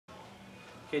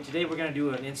Okay, today we're going to do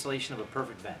an installation of a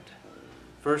perfect vent.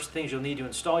 First things you'll need to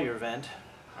install your vent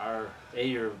are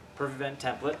your perfect vent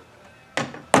template,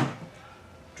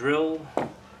 drill,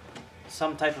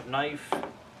 some type of knife,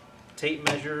 tape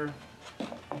measure,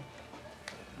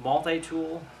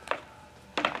 multi-tool,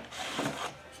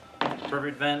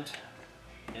 perfect vent,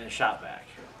 and a shop vac.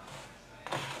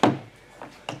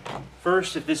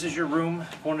 First, if this is your room,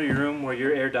 corner of your room where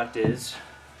your air duct is,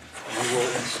 you will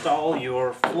install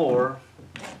your floor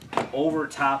over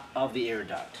top of the air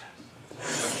duct.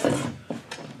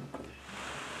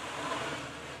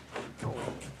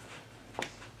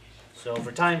 So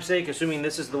for time's sake, assuming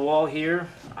this is the wall here,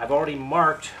 I've already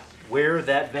marked where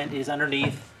that vent is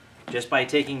underneath just by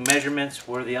taking measurements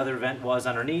where the other vent was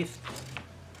underneath,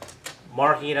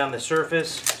 marking it on the surface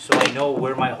so I know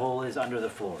where my hole is under the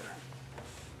floor.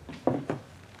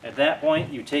 At that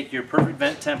point, you take your perfect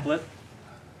vent template,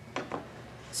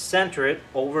 center it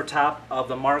over top of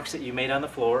the marks that you made on the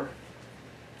floor.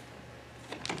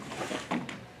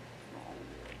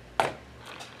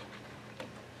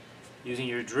 Using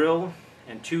your drill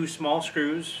and 2 small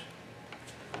screws,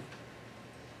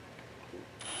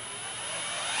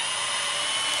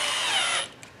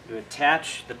 you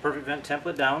attach the perfect vent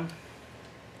template down.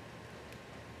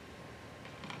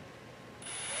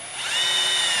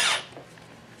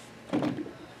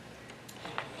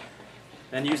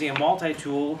 Then using a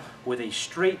multi-tool with a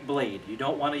straight blade. You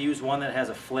don't want to use one that has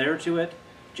a flare to it,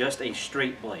 just a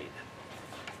straight blade.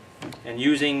 And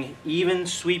using even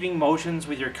sweeping motions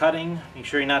with your cutting, make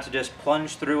sure not to just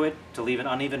plunge through it to leave an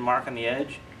uneven mark on the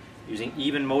edge. Using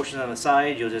even motions on the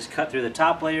side, you'll just cut through the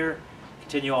top layer,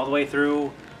 continue all the way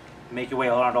through, make your way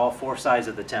around all 4 sides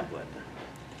of the template.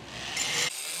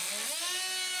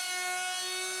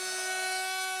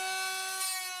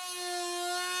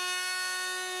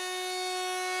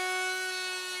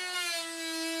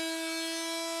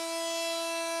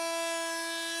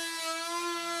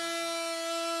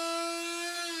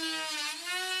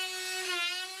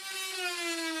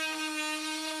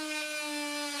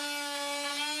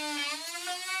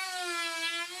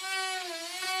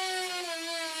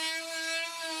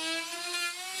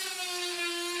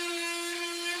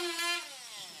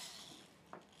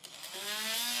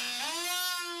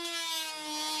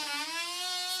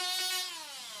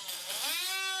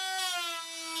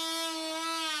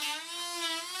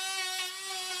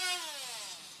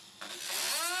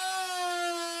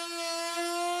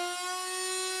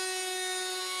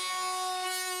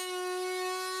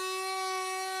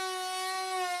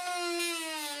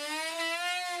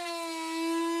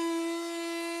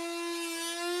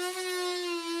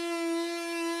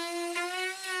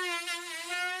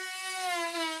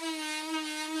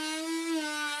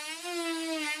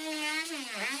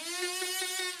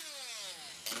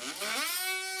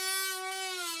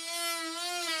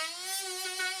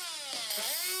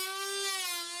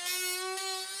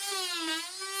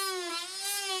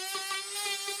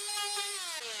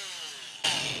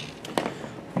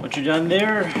 Once you're done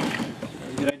there, it's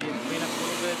a good idea to clean up a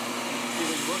little bit, see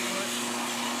what you're working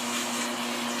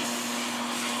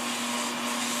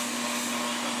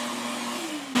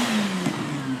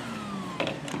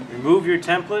with. Remove your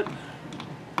template.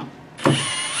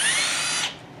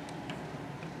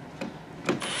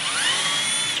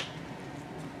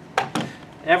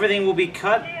 Everything will be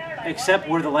cut except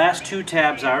where the last 2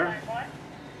 tabs are.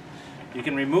 You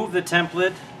can remove the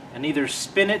template and either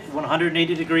spin it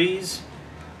 180 degrees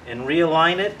and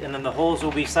realign it, and then the holes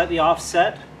will be slightly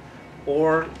offset,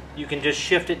 or you can just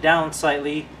shift it down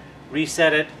slightly,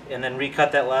 reset it, and then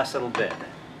recut that last little bit.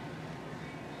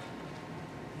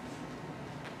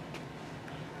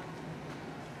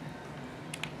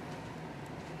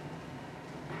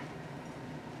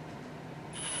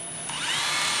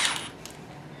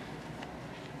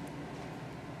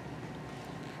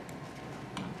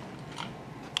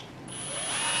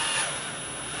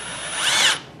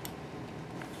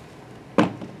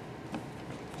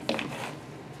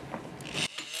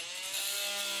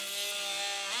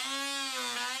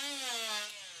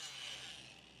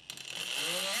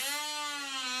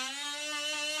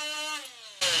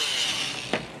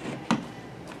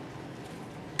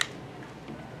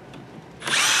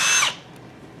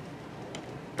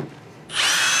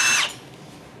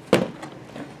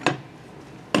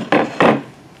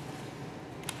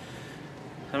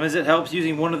 Sometimes it helps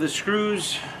using one of the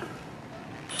screws,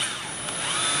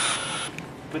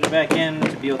 put it back in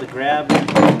to be able to grab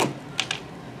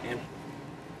and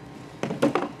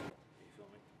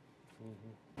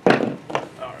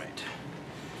alright.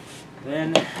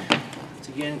 Then let's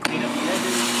again clean up the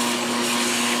edges.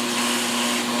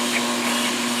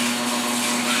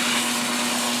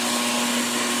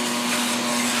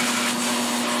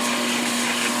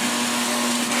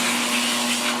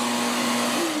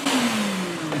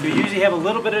 you have a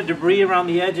little bit of debris around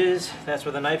the edges, that's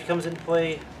where the knife comes into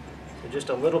play. So just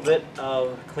a little bit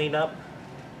of cleanup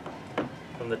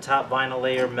from the top vinyl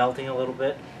layer melting a little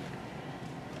bit.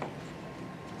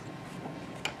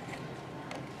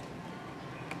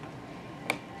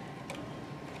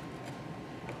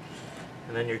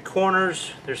 And then your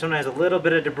corners, there's sometimes a little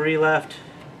bit of debris left.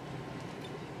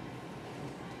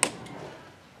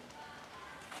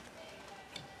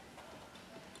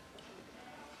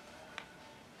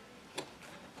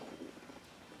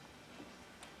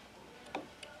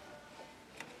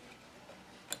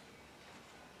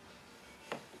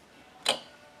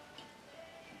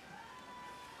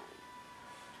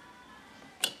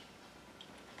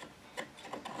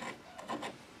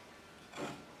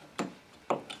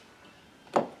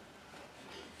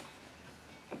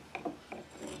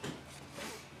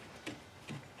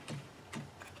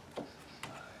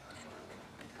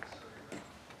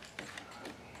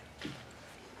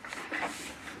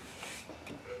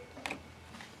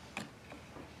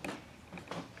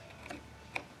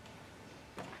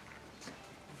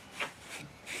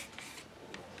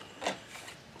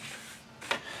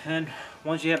 And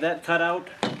once you have that cut out,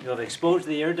 you'll have exposed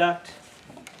the air duct.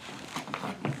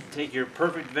 Take your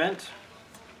perfect vent,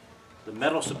 the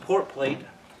metal support plate,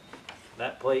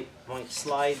 that plate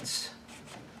slides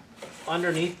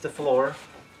underneath the floor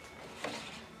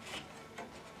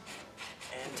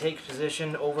and takes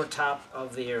position over top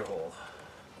of the air hole.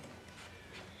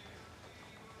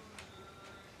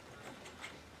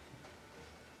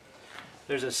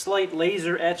 There's a slight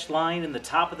laser etched line in the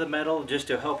top of the metal just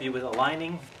to help you with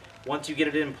aligning. Once you get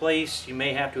it in place, you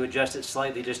may have to adjust it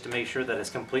slightly just to make sure that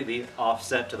it's completely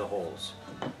offset to the holes.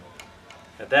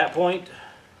 At that point,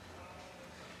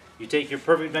 you take your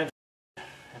perfect vent,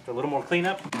 after a little more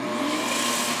cleanup,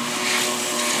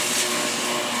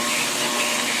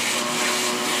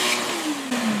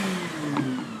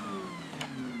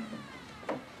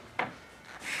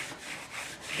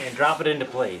 and drop it into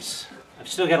place. I've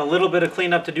still got a little bit of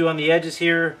cleanup to do on the edges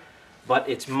here, but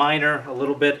it's minor. A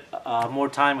little bit more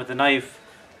time with the knife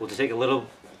will just take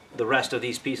the rest of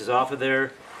these pieces off of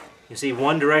there. You see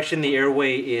one direction the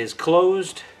airway is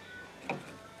closed.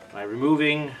 By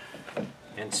removing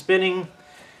and spinning,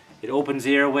 it opens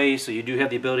the airway, so you do have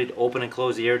the ability to open and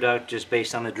close the air duct just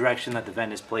based on the direction that the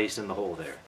vent is placed in the hole there.